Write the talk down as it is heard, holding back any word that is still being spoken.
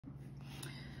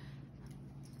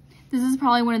This is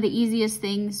probably one of the easiest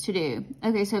things to do.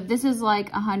 Okay, so if this is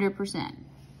like 100%.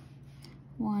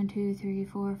 1, 2, 3,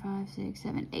 4, 5, 6,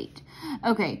 7, 8.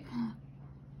 Okay,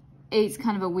 8's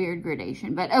kind of a weird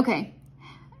gradation, but okay.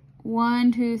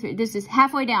 1, 2, 3. This is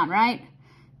halfway down, right?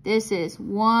 This is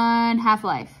 1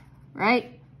 half-life,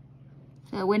 right?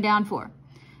 So it went down 4.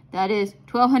 That is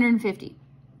 1,250.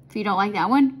 If you don't like that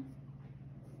one,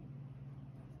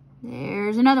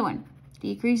 there's another one.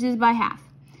 Decreases by half.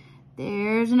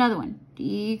 There's another one.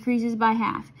 Decreases by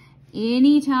half.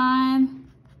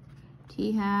 Anytime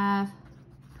t have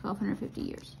 1,250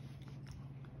 years.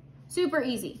 Super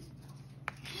easy.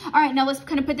 All right, now let's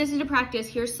kind of put this into practice.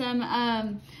 Here's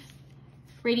some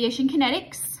radiation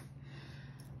kinetics.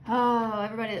 Oh,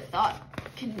 everybody that thought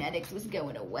kinetics was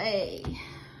going away.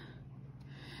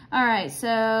 All right,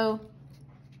 so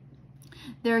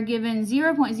they're given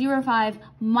 0.05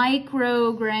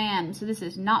 micrograms. So this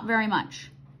is not very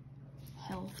much.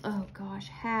 Health, oh gosh,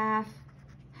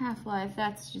 half-life,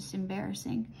 that's just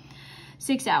embarrassing.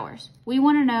 6 hours. We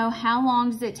want to know how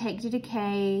long does it take to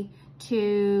decay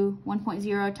to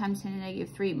 1.0 times 10 to the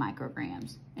negative 3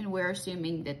 micrograms. And we're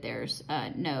assuming that there's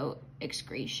no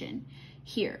excretion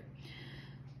here.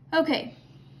 Okay.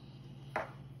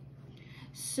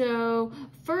 So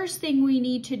first thing we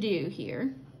need to do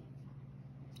here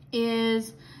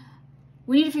is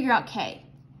we need to figure out K.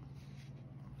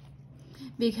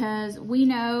 Because we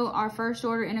know our first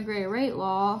order integrated rate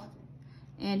law,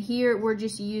 and here we're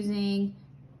just using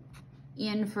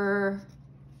N for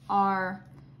our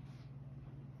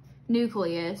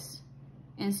nucleus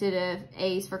instead of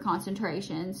A's for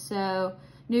concentration. So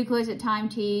nucleus at time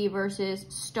t versus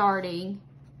starting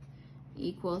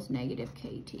equals negative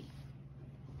KT.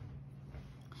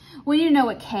 We need to know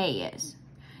what K is.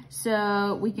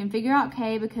 So we can figure out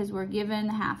K because we're given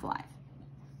the half-life.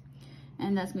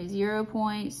 And that's going to be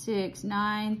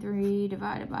 0.693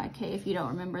 divided by K. If you don't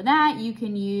remember that, you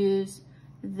can use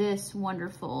this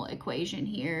wonderful equation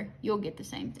here. You'll get the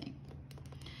same thing.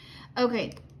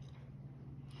 Okay.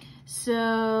 So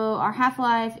our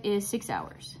half-life is 6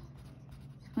 hours.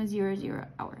 6.00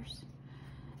 hours.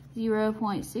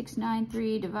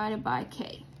 0.693 divided by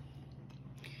K.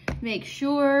 Make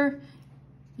sure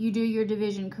you do your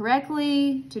division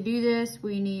correctly. To do this,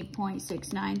 we need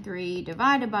 0.693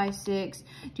 divided by 6.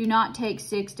 Do not take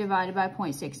 6 divided by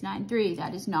 0.693.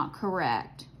 That is not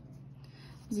correct.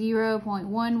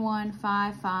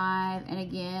 0.1155. And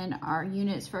again, our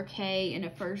units for K in a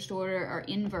first order are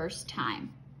inverse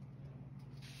time.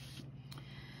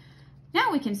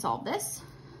 Now we can solve this.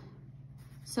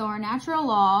 So our natural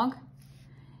log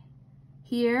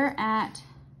here at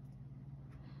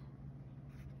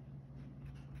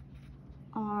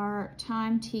our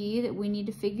time t that we need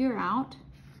to figure out.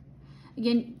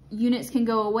 Again, units can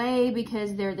go away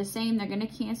because they're the same. They're going to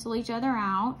cancel each other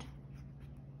out.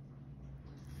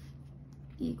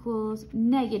 Equals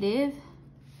negative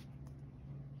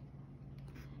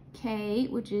K,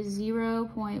 which is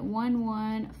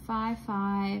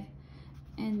 0.1155,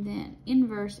 and then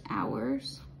inverse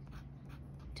hours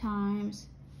times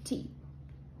t.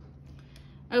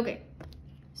 Okay,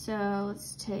 so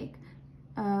let's take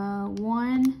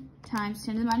 1 times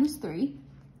 10 to the minus 3.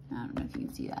 I don't know if you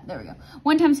can see that. There we go.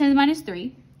 1 times 10 to the minus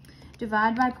 3.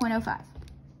 Divide by 0.05.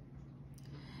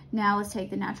 Now let's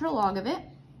take the natural log of it.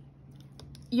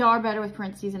 Y'all are better with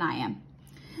parentheses than I am.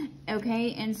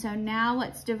 Okay, and so now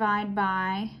let's divide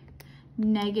by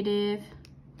negative.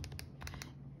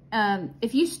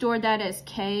 If you stored that as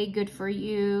K, good for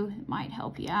you. It might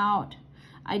help you out.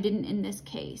 I didn't in this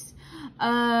case.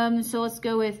 So let's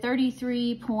go with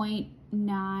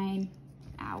 33.9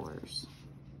 hours.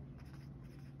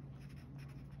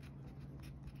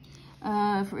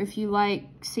 If you like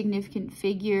significant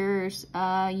figures,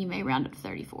 you may round up to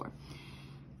 34.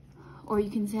 Or you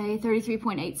can say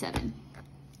 33.87.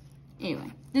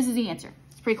 Anyway, this is the answer.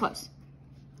 It's pretty close.